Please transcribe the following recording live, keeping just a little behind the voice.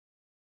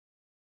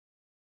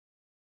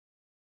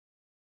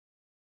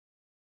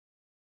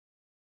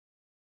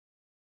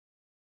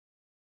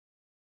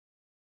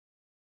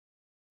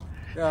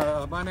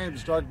Yeah, my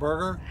name's Doug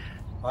Berger.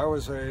 I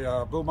was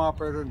a boom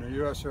operator in the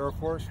U.S. Air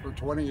Force for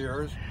 20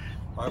 years.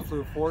 I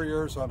flew 4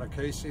 years on a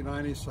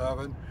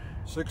KC-97,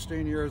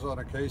 16 years on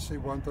a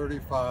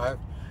KC-135,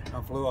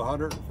 and flew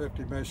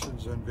 150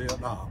 missions in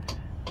Vietnam.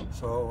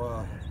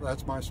 So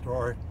that's my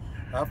story.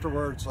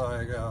 Afterwards,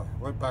 I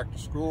went back to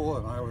school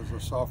and I was a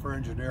software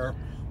engineer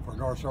for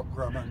Northrop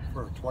Grumman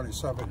for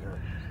 27 years.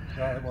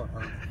 Yeah, it won't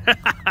hurt.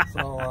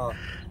 So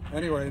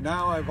anyway,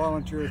 now I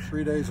volunteer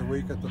 3 days a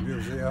week at the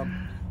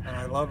museum, and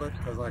I love it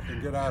because I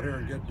can get out here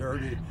and get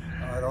dirty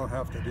and I don't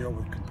have to deal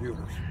with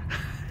computers.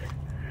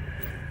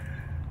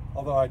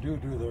 Although I do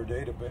their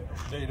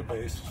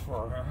database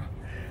for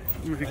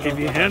give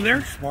you a hand there?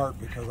 I'm smart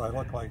because I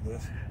look like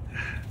this.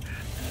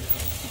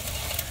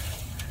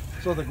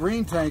 So the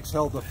green tanks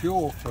held the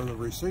fuel for the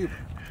receiver.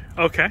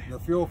 Okay. The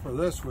fuel for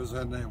this was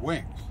in the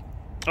wings.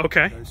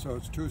 Okay. So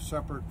it's two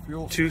separate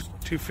fuel Two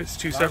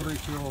systems. separate.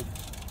 Fueled,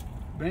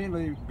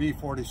 mainly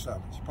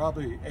B-47s,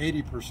 probably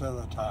 80%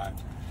 of the time.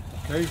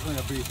 Occasionally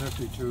a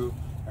B-52,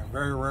 and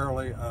very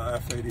rarely a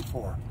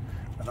F-84.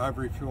 And I've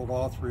refueled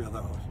all three of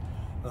those.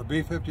 The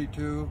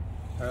B-52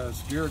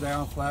 has gear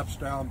down, flaps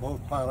down,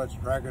 both pilots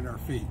dragging their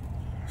feet.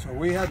 So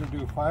we had to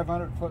do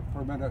 500 foot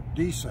per minute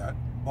descent,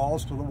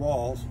 balls to the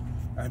walls,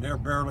 and they're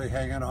barely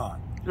hanging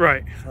on.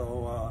 Right.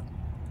 So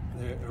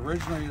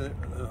originally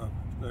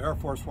the Air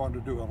Force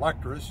wanted to do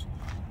Electras,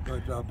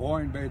 but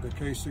Boeing made the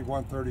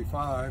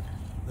KC-135.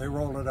 They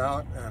rolled it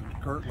out,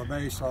 and Kurt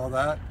LeMay saw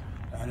that,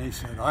 and he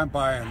said, "I'm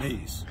buying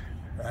these."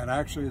 And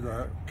actually,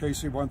 the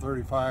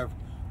KC-135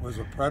 was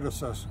a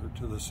predecessor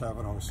to the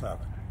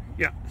 707.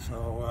 Yeah.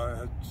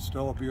 So it's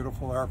still a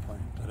beautiful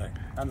airplane today,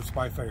 and it's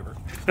my favorite.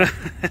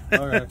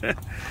 Okay.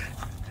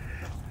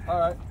 All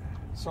right.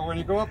 So when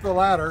you go up the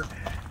ladder,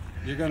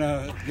 you're going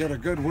to get a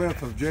good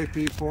whiff of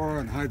JP4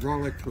 and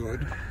hydraulic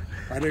fluid.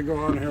 I didn't go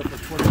on here for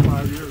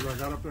 25 years. I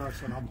got up there, I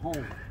said, I'm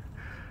home.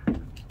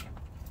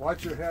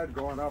 Watch your head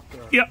going up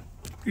there. Yep.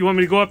 You want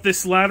me to go up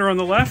this ladder on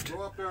the left?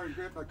 Go up there and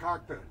get in the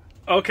cockpit.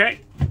 Okay.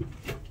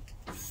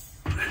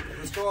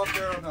 Just go up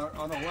there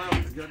on the left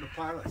and get in the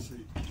pilot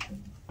seat.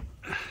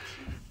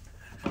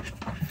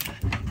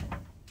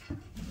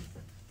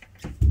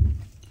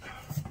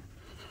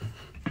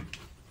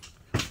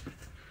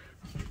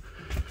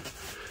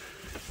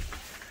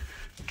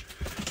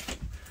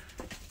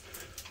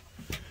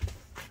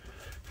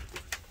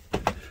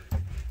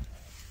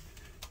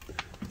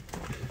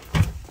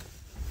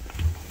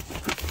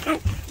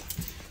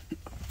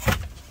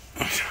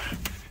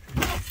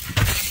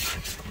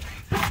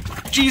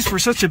 Geez, for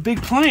such a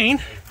big plane,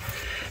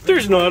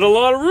 there's not a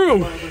lot of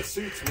room. Well, the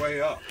seat's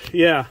way up.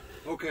 Yeah.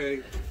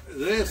 Okay,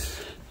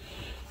 this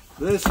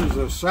is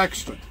a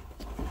sextant,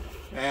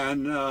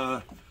 and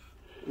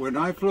when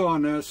I flew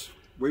on this,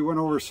 we went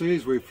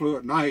overseas. We flew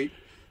at night,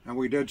 and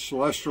we did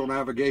celestial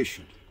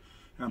navigation.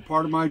 And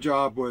part of my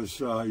job was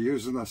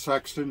using the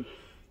sextant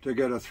to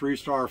get a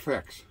 3-star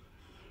fix.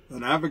 The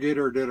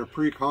navigator did a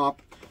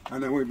pre-comp,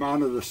 and then we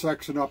mounted the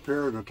sextant up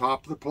here at the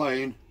top of the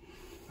plane.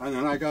 And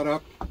then I got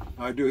up.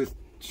 I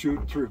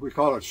shoot through. We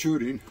call it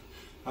shooting.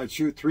 I'd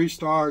shoot 3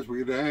 stars. We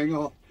get the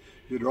angle.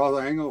 You draw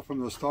the angle from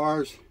the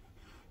stars,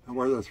 and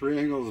where the 3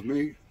 angles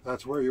meet,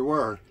 that's where you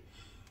were.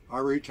 I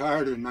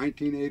retired in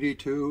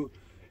 1982,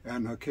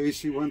 and the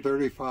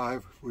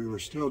KC-135, we were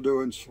still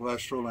doing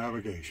celestial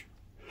navigation.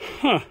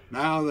 Huh.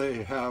 Now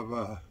they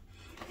have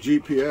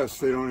GPS.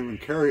 They don't even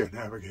carry a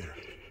navigator.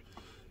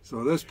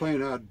 So this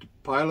plane had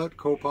pilot,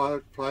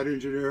 co-pilot, flight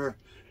engineer,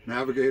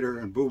 navigator,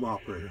 and boom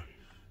operator.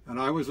 And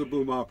I was a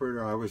boom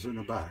operator. I was in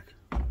the back.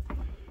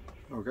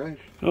 Okay?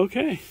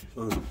 Okay.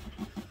 So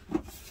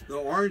the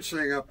orange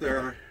thing up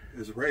there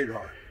is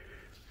radar.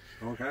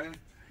 Okay?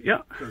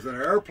 Yeah. Because in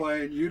an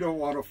airplane, you don't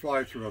want to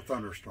fly through a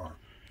thunderstorm.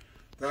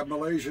 That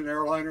Malaysian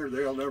airliner,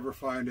 they'll never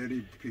find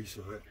any piece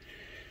of it.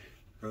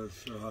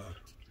 Because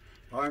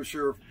I'm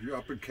sure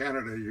up in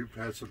Canada, you've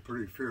had some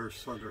pretty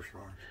fierce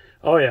thunderstorms.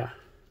 Oh, yeah.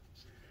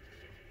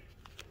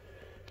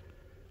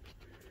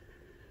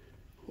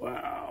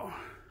 Wow.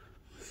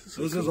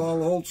 This is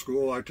all old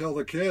school. I tell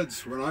the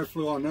kids, when I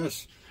flew on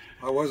this,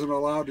 I wasn't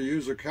allowed to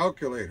use a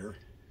calculator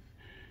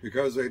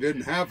because they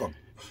didn't have them.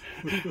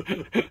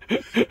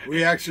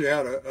 We actually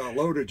had a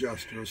load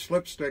adjuster, a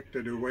slipstick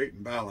to do weight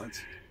and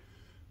balance,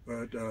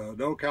 but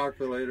no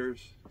calculators.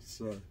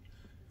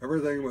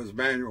 Everything was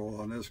manual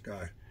on this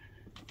guy.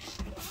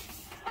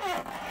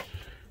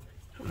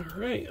 All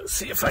right, let's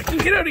see if I can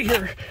get out of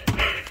here.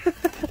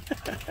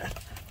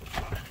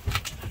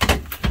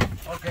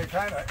 Okay,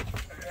 kind of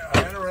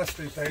an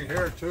interesting thing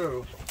here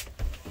too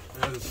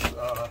is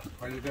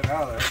when you get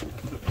out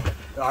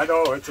of there, I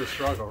know it's a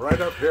struggle, right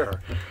up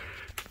here,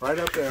 right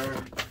up there,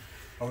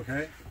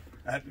 okay?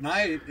 At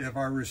night, if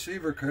our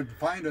receiver could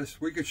find us,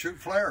 we could shoot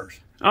flares.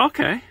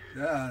 Okay.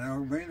 Yeah,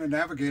 me and the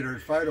navigator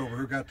would fight over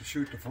who got to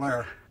shoot the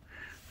flare.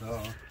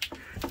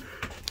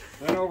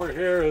 Then over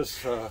here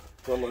is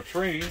the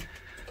latrine.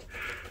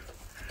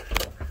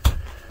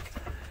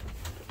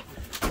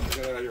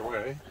 Get out of your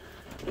way.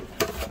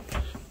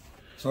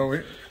 So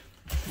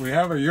we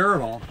have a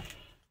urinal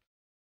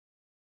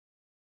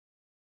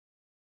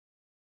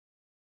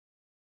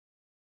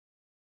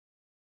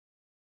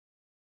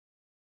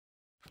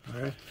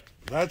Okay.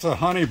 That's a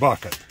honey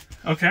bucket.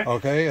 Okay.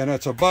 Okay, and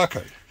it's a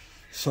bucket.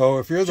 So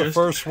if you're the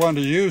first one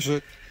to use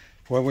it,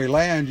 when we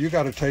land, you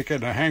got to take it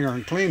in a hanger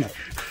and clean it.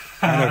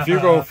 And if you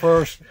go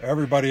first,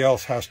 everybody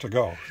else has to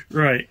go.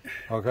 Right.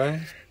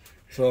 Okay?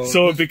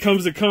 So it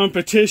becomes a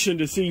competition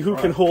to see who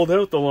can hold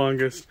out the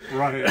longest.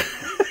 Right.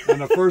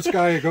 And the first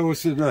guy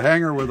goes in the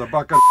hangar with a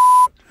bucket.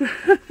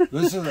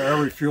 This is an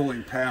air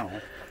refueling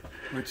panel,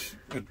 which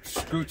it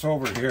scoots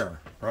over here,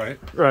 right?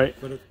 Right.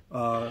 But it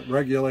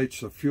regulates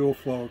the fuel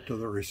flow to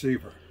the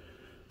receiver.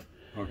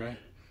 Okay?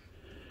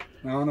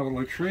 Now in a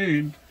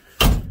latrine,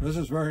 this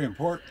is very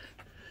important.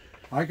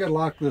 I could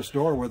lock this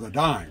door with a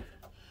dime.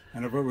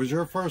 And if it was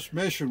your first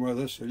mission with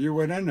us and you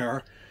went in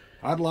there,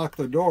 I'd lock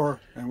the door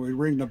and we'd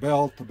ring the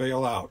bell to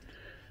bail out.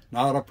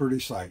 Not a pretty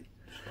sight.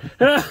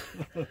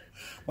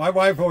 My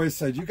wife always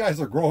said, you guys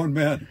are grown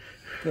men.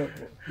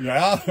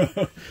 Yeah?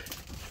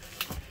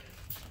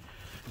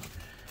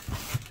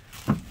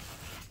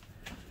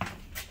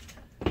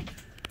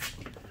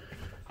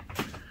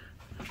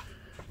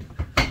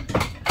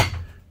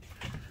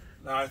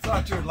 Now I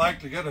thought you'd like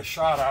to get a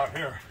shot out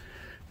here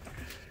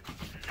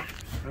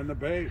in the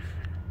base.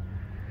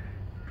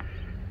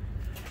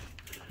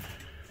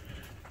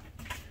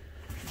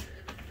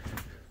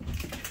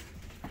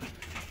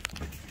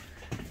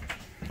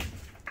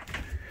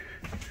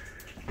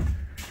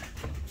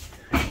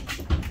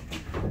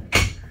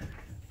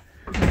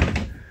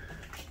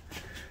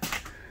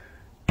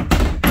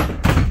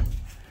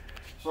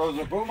 So as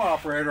a boom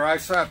operator, I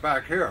sat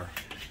back here,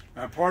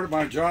 and part of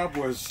my job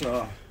was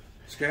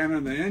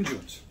scanning the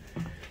engines.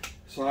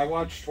 So I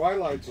watched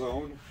Twilight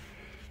Zone,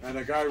 and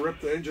a guy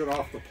ripped the engine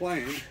off the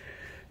plane,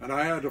 and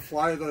I had to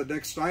fly the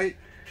next night,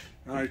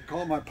 and I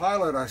called my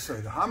pilot. I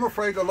said, I'm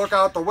afraid to look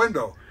out the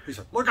window. He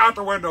said, look out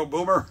the window,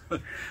 boomer.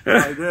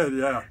 I did,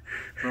 yeah.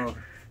 So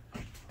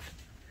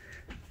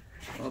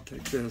I'll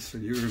take this,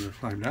 and you're going to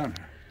climb down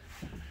there.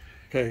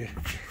 Okay,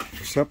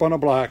 step on a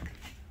black.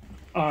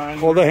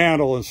 Hold the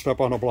handle and step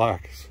on a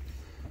black.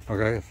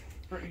 Okay.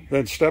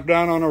 Then step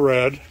down on a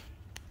red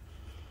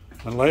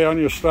and lay on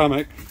your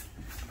stomach.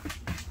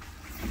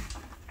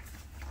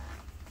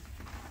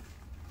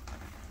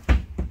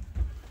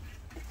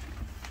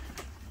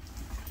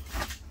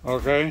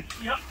 Okay.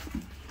 Yep.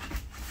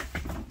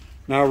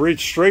 Now reach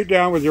straight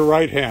down with your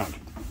right hand.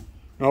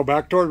 No,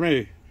 back toward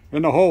me.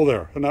 In the hole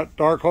there, in that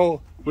dark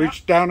hole.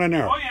 Reach down in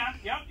there. Oh yeah.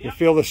 Yep. You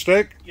feel the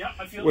stick? Yep.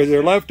 I feel with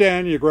your left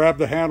hand, you grab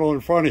the handle in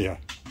front of you.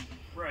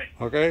 Right.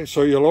 Okay,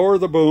 so you lower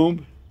the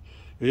boom.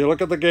 You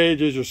look at the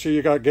gauges, you see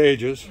you got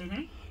gauges.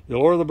 Mm-hmm. You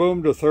lower the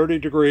boom to 30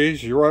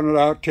 degrees, you run it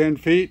out 10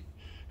 feet,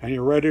 and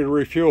you're ready to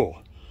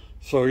refuel.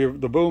 So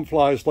the boom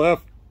flies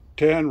left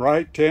 10,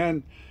 right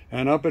 10,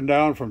 and up and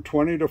down from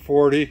 20 to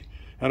 40,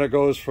 and it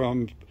goes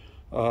from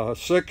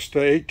 6 to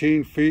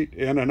 18 feet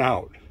in and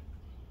out.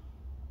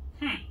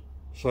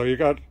 So you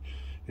got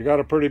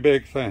a pretty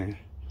big thing.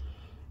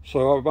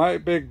 So my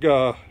big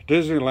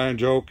Disneyland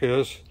joke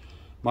is,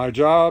 my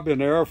job in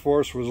the Air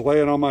Force was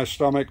laying on my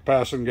stomach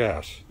passing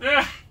gas.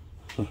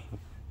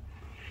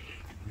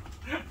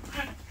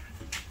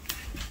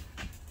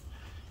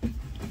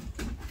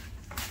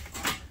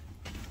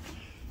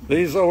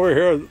 These over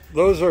here,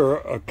 those are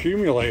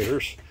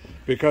accumulators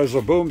because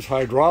the boom's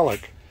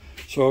hydraulic.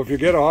 So if you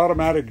get an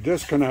automatic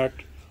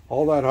disconnect,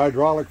 all that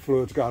hydraulic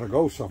fluid's got to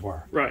go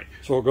somewhere. Right.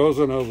 So it goes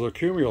in those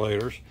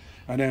accumulators,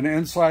 and then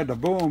inside the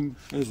boom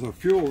is the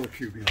fuel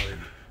accumulator.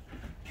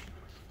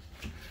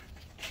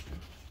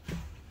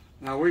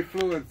 Now we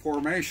flew in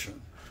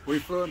formation. We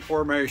flew in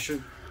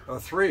formation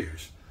of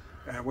threes,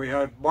 and we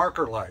had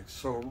marker lights.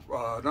 So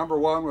number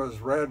one was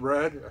red,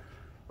 red.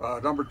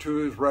 Number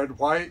two is red,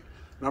 white.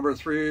 Number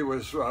three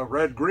was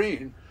red,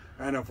 green.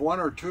 And if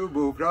one or two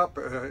moved up,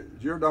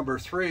 you're number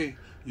three,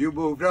 you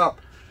moved up.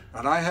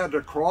 And I had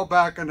to crawl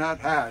back in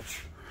that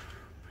hatch.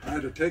 I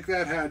had to take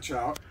that hatch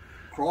out,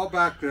 crawl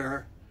back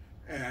there,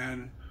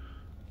 and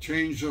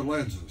change the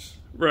lenses.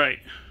 Right.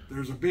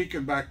 There's a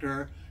beacon back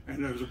there,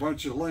 and there's a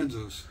bunch of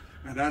lenses.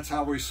 And that's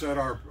how we set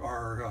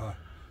our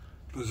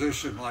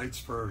position lights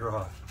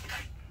for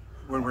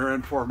when we're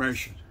in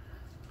formation.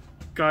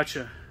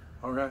 Gotcha.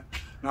 Okay.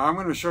 Now I'm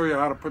going to show you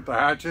how to put the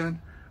hatch in.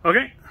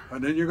 Okay.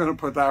 And then you're going to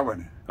put that one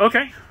in.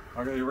 Okay.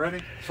 Okay, you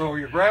ready? So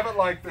you grab it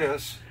like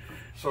this,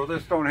 so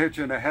this don't hit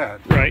you in the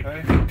head. Right.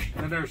 Okay?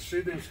 And there's,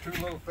 see these two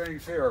little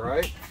things here,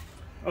 right?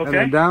 Okay. And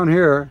then down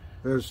here,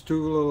 there's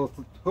two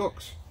little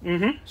hooks.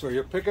 Mm-hmm. So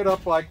you pick it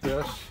up like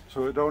this,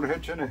 so it don't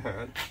hit you in the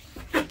head.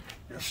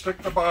 You stick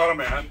the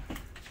bottom in,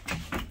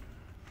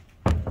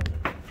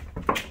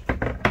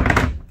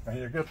 and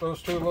you get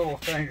those two little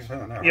things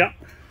in there. Yep.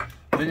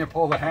 Then you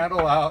pull the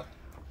handle out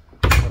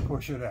and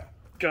push it in.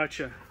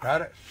 Gotcha.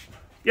 Got it?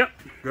 Yep.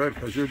 Good,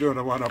 because you're doing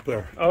the one up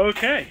there.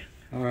 Okay.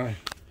 All right.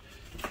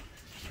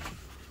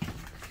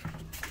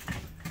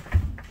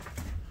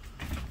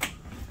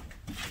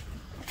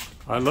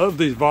 I love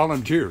these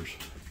volunteers.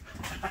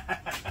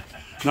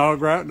 No,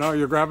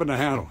 you're grabbing the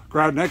handle.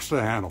 Grab next to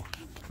the handle.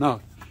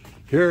 No,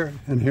 here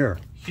and here.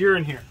 Here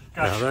and here.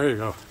 Gotcha. Yeah, there you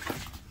go.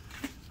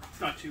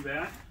 It's not too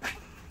bad.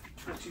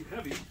 Not too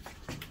heavy.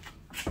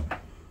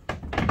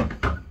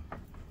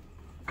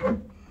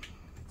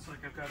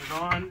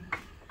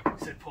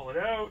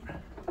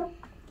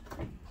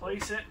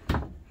 place it.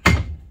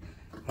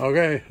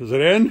 Okay, is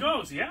it in? It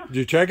goes, yeah. Did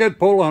you check it?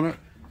 Pull on it.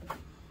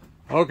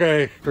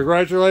 Okay,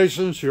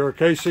 congratulations, you're a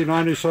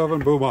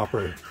KC-97 boom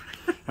operator.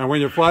 And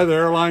when you fly the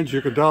airlines,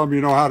 you can tell them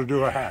you know how to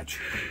do a hatch.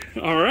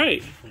 All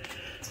right.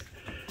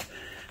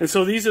 And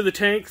so these are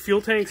the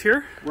fuel tanks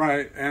here?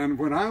 Right, and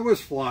when I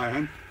was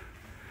flying,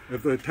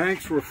 if the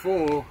tanks were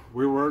full,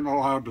 we weren't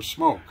allowed to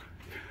smoke.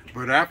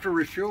 But after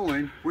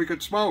refueling, we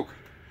could smoke,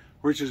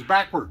 which is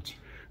backwards.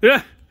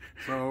 Yeah.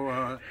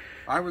 So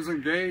I was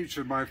engaged,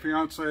 and my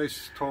fiance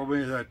told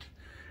me that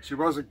she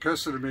wasn't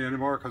kissing me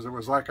anymore because it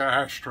was like an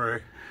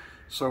ashtray.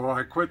 So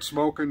I quit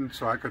smoking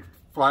so I could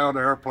fly on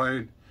the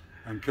airplane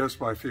and kiss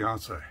my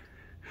fiance.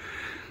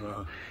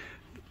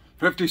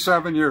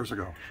 57 years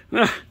ago.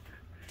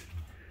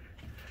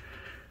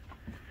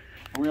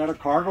 We had a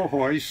cargo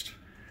hoist,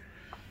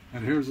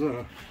 and here's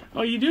a...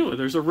 Oh, you do?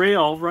 There's a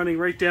rail running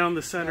right down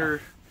the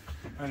center.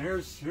 Yeah. And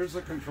here's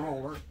the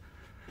controller.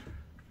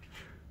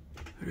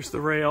 There's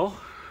the rail.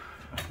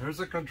 There's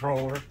the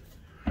controller,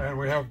 and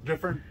we have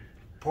different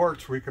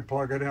ports we can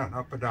plug it in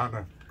up and down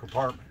the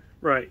compartment.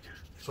 Right.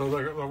 So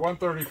the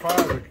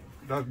 135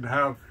 doesn't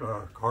have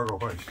cargo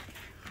hoist.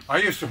 I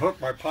used to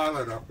hook my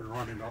pilot up and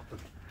run him up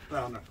and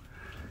down there.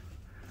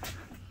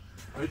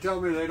 They tell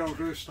me they don't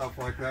do stuff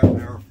like that in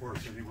the Air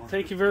Force anymore.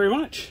 Thank you very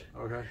much.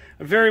 Okay.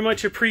 I very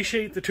much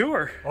appreciate the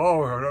tour.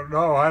 Oh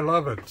no, I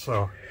love it.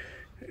 So.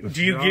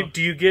 Do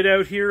you get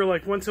out here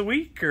like once a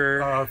week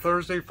or?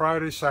 Thursday,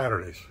 Friday,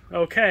 Saturdays.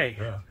 Okay.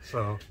 Yeah.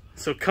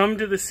 So come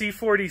to the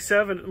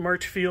C-47 at the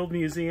March Field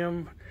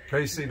Museum.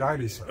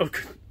 KC-97. Oh,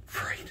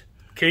 right.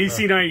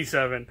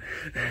 KC-97.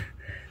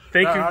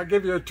 Thank you. I'll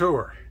give you a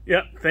tour.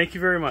 Yep. Thank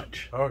you very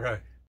much. Okay.